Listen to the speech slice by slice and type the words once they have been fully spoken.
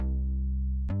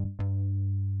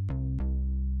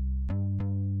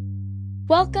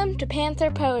Welcome to Panther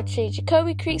Poetry,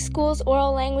 Jacoby Creek School's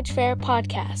Oral Language Fair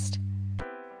podcast.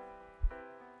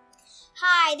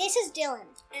 Hi, this is Dylan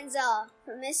and Zella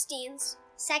from Miss Dean's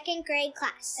second grade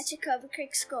class at Jacoby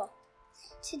Creek School.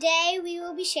 Today we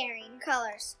will be sharing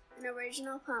Colors, an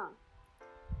original poem.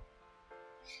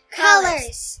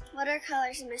 Colors. What are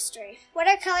colors, Mystery? What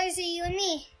are colors of you and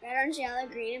me? Red, orange, yellow,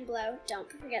 green, and blue.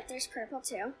 Don't forget there's purple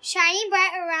too. Shining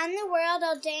bright around the world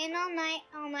all day and all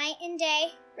night and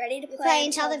day. Ready to play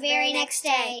until the very next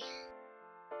day.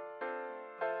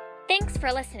 Thanks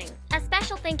for listening. A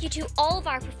special thank you to all of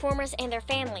our performers and their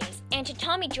families, and to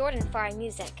Tommy Jordan for our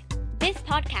music. This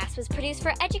podcast was produced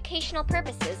for educational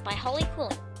purposes by Holly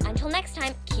Cooling. Until next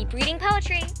time, keep reading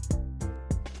poetry.